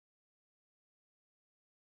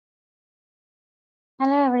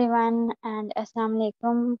Hello everyone and Assalamu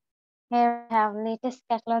alaikum. Here we have latest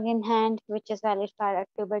catalog in hand which is valid for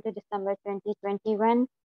October to December 2021.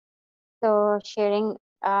 So sharing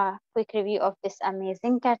a quick review of this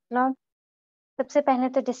amazing catalog. सबसे पहले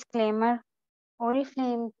तो disclaimer,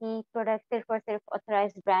 Oriflame की product सिर्फ और सिर्फ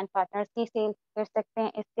authorised brand partners ही cell कर सकते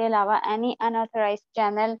हैं। इसके अलावा any unauthorised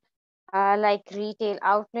channel like retail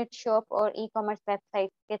outlet shop और ई कॉमर्स वेबसाइट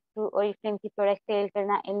के थ्रू ओरिफ्लेम की प्रोडक्ट सेल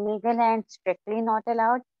करना illegal and strictly not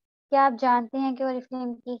allowed. क्या आप जानते हैं कि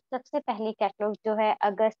ओरिफ्लेम की सबसे पहली कैटलॉग जो है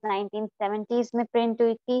अगस्त 1970s में प्रिंट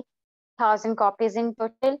हुई थी, 1000 कॉपीज इन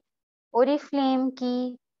टोटल। ओरिफ्लेम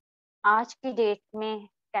की आज की डेट में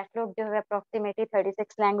कैटलॉग जो है अप्रोक्सीमेटली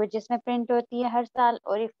 36 लैंग्वेजेस में प्रिंट होती है हर साल।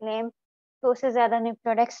 ओरिफ्लेम 200 से ज़्यादा न्यू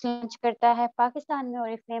प्रोडक्ट्स लॉन्च करता है। पाकिस्तान में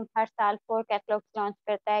ओरिफ्लेम हर साल 4 कैटलॉग्स लॉन्च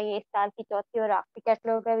करता है। ये इस साल की चौथी और आखिरी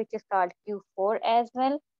कैटलॉग है which is called Q4 as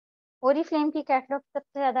well. Oriflame की कैटलॉग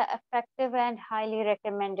सबसे ज़्यादा effective and highly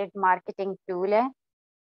recommended marketing tool है।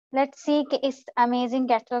 लेट्स सी कि इस अमेजिंग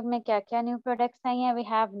कैटलॉग में क्या क्या न्यू प्रोडक्ट्स आई हैं। We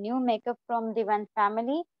have new makeup from the one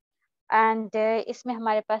family and इसमें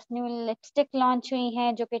हमारे पास न्यू लिपस्टिक लॉन्च हुई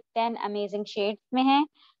हैं जो कि 10 अमेजिंग शेड्स में हैं।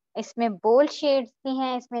 इसमें बोल्ड शेड्स भी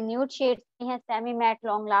हैं, इसमें न्यूड शेड्स भी हैं, semi mat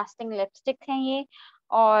long lasting lipstick हैं ये।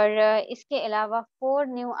 और इसके अलावा 4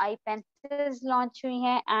 न्यू आई पेंसिल्स लॉन्च हुई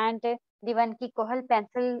हैं एंड दिवन की कोहल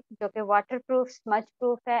पेंसिल जो कि वाटर प्रूफ स्मज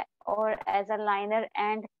प्रूफ है और as a liner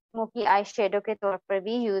and smoky eye shadow के तौर पर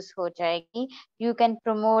भी यूज हो जाएगी। You can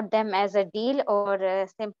promote them as a deal और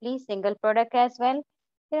simply single product as well.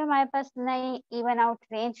 फिर हमारे पास नई इवन आउट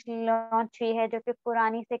रेंज लॉन्च हुई है जो कि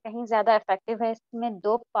पुरानी से कहीं ज्यादा इफेक्टिव है। इसमें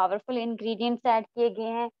 2 पावरफुल इंग्रेडिएंट्स ऐड किए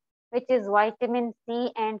गए हैं which is vitamin C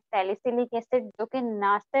and salicylic acid जो कि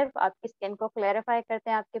ना सिर्फ आपकी स्किन को क्लैरिफाई करते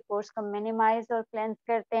हैं, आपके पोर्स को मिनिमाइज और क्लेंस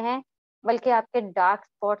करते हैं, बल्कि आपके डार्क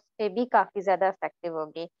स्पॉट्स पे भी काफी ज्यादा इफेक्टिव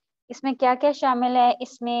होगी। इसमें क्या क्या शामिल है?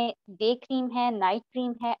 इसमें डे क्रीम है, नाइट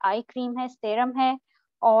क्रीम है, आई क्रीम है, सेरम है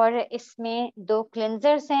और इसमें 2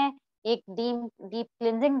 क्लिनजर्स हैं। एक डीप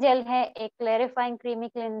क्लिनजिंग जेल है, एक क्लैरिफाइंग क्रीमी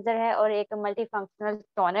क्लिनजर है और एक मल्टी फंक्शनल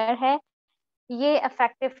टोनर है। ये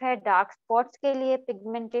इफेक्टिव है डार्क स्पॉट्स के लिए,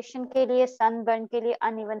 पिगमेंटेशन के लिए, सनबर्न के लिए,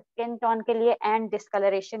 अनइवन स्किन टोन के लिए एंड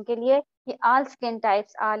डिस्कलरेशन के लिए। ये all skin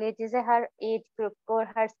types, all ages है, हर एज ग्रुप को और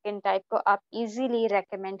हर स्किन टाइप को आप इजीली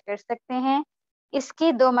रेकमेंड कर सकते हैं।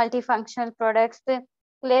 इसकी 2 multi functional products,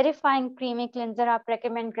 clarifying creamy cleanser आप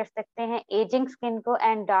रेकमेंड कर सकते हैं एजिंग स्किन को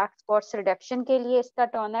एंड डार्क स्पॉट्स रिडक्शन के लिए। इसका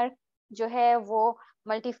टोनर जो है वो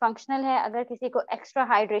मल्टी फंक्शनल है, अगर किसी को एक्स्ट्रा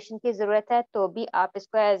हाइड्रेशन की जरूरत है तो भी आप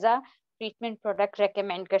इसको as a treatment product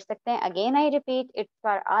recommend कर सकते हैं। Again I repeat, it's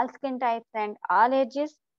for all skin types and all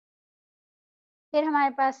ages. फिर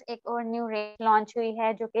हमारे पास एक और न्यू रेंज लॉन्च हुई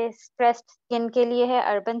है जो कि स्ट्रेस्ड स्किन के लिए है,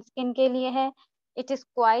 अर्बन स्किन के लिए है। It is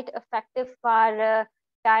quite effective for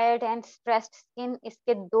tired and stressed skin.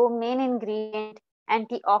 इसके 2 main ingredient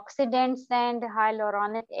antioxidants and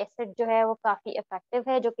hyaluronic acid जो है वो काफी इफेक्टिव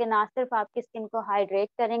है, जो कि ना सिर्फ आपकी स्किन को हाइड्रेट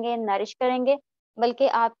करेंगे, नरिश करेंगे, बल्कि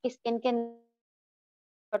आपकी स्किन के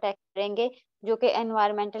प्रोटेक्ट करेंगे, जो कि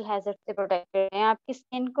एनवायरमेंटल हैजर्ड से प्रोटेक्ट करें आपकी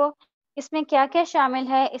स्किन को। इसमें क्या क्या शामिल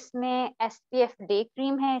है? इसमें SPF डे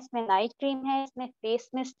क्रीम है, इसमें नाइट क्रीम है, इसमें फेस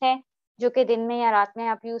मिस्ट है जो कि दिन में या रात में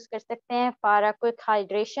आप यूज कर सकते हैं for a quick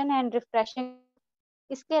hydration and refreshing.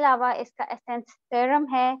 इसके अलावा इसका एसेंस सेरम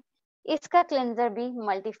है। इसका क्लेंजर भी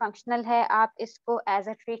मल्टी फंक्शनल है, आप इसको एज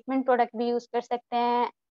अ ट्रीटमेंट प्रोडक्ट भी यूज कर सकते हैं।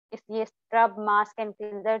 इसलिए scrub mask and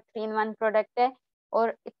cleanser 3 in 1 product है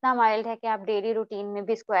और इतना माइल्ड है कि आप डेली रूटीन में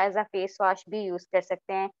भी इसको एज अ फेस वॉश भी यूज कर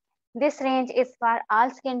सकते हैं। This range is for all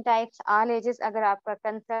skin types, all ages. अगर आपका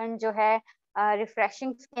कंसर्न जो है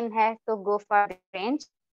रिफ्रेशिंग स्किन है तो go for the range.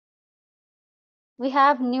 We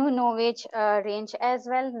have new नोवेज range as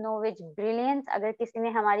well, नोवेज brilliance. अगर किसी ने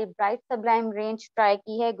हमारी ब्राइट सब्लाइम रेंज ट्राई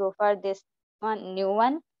की है, go for this new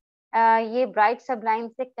one. ये ब्राइट सब्लाइम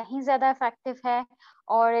से कहीं ज्यादा इफेक्टिव है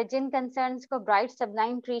और जिन कंसर्न्स को ब्राइट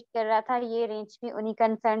सब्लाइम ट्रीट कर रहा था, ये रेंज भी उन्हीं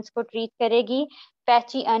कंसर्न्स को ट्रीट करेगी।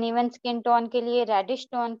 पैची अनइवन स्किन टोन के लिए, रेडिश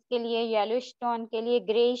टोन के लिए, येलोइश टोन के लिए,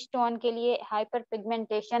 ग्रेइश टोन के लिए, hyper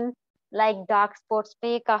pigmentation like dark spots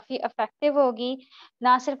पे काफी इफेक्टिव होगी।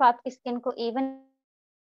 ना सिर्फ आपकी स्किन को इवन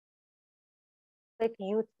एक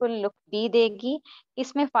यूथफुल लुक भी देगी।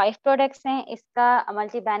 इसमें 5 प्रोडक्ट्स हैं। इसका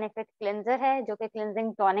मल्टी बेनिफिट क्लेंजर है जो कि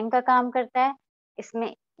क्लेंजिंग टोनिंग का काम करता है।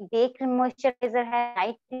 इसमें डे क्रीम मॉइस्चराइजर है,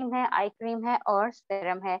 नाइट क्रीम है, आई क्रीम है और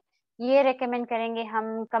सेरम है। ये रेकमेंड करेंगे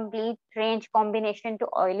हम complete range combination to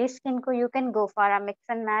oily skin को। You can go for a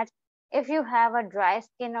mix and match. If you have a dry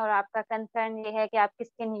skin और आपका कंसर्न ये है कि आपकी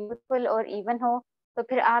स्किन यूथफुल और इवन हो, तो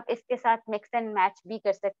फिर आप इसके साथ मिक्स एंड मैच भी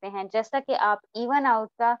कर सकते हैं। जैसा कि आप इवन आउट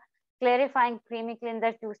का क्लेरिफाइंग क्रीमी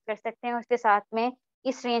क्लिनजर चूज कर सकते हैं, उसके साथ में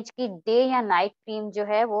इस रेंज की डे या नाइट क्रीम जो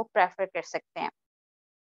है वो प्रेफर कर सकते हैं।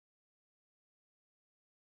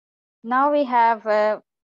 Now we have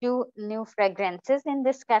few new fragrances in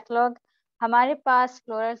this catalog. हमारे पास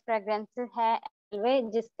floral fragrances है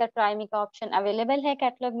Elve, जिसका try me का option available है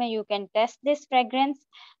catalog में. You can test this fragrance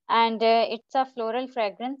and it's a floral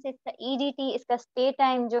fragrance. It's a EDT. इसका stay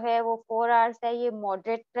time जो है वो 4 hours है. ये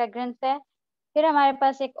moderate fragrance है. फिर हमारे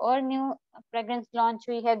पास एक और न्यू फ्रेग्रेंस लॉन्च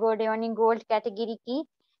हुई है गोडियोनी गोल्ड कैटेगरी की.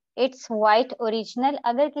 It's white original.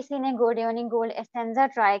 अगर किसी ने गोडियोनी गोल्ड एसेंजा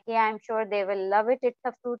ट्राई किया, I am sure they will love it. It's a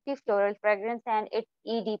Frooti floral fragrance and it's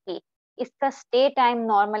EDP. इसका स्टे टाइम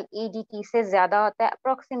नॉर्मल ईडीटी से ज्यादा होता है,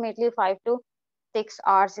 अप्रोक्सीमेटली 5 to 6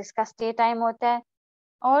 आवर्स इसका स्टे टाइम होता है.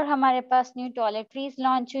 और हमारे पास न्यू टॉयलेटरीज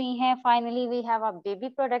लॉन्च हुई हैं. Finally we have a baby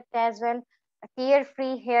product as well. Care free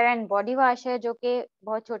hair and body wash है जो कि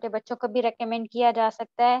बहुत छोटे बच्चों को भी रेकमेंड किया जा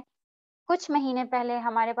सकता है. कुछ महीने पहले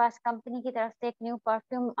हमारे पास कंपनी की तरफ से एक न्यू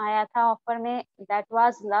परफ्यूम आया था ऑफर में, दैट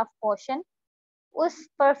वाज लव पोशन. उस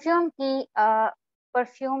परफ्यूम की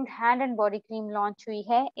perfumed hand and body cream launch हुई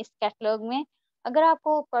है इस कैटलॉग में. अगर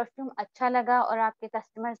आपको परफ्यूम अच्छा लगा और आपके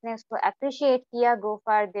कस्टमर्स ने उसको अप्रिशिएट किया, गो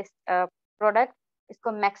फॉर दिस प्रोडक्ट.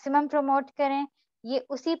 इसको मैक्सिमम प्रमोट करें. ये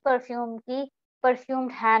उसी परफ्यूम की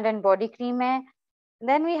perfumed hand and body cream है.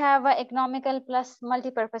 Then we have a economical plus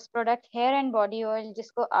multi-purpose product hair and body oil,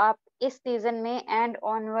 जिसको आप इस सीजन में एंड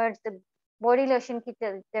ऑनवर्ड्स बॉडी लोशन की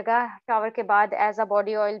जगह शावर के बाद एज अ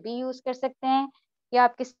बॉडी ऑयल भी यूज कर सकते हैं. ये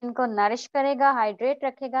आपकी स्किन को नरिश करेगा, हाइड्रेट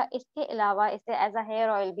रखेगा. इसके अलावा इसे एज अ हेयर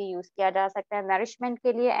ऑयल भी यूज किया जा सकता है, नरिशमेंट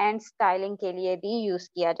के लिए एंड स्टाइलिंग के लिए भी यूज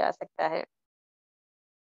किया जा सकता है.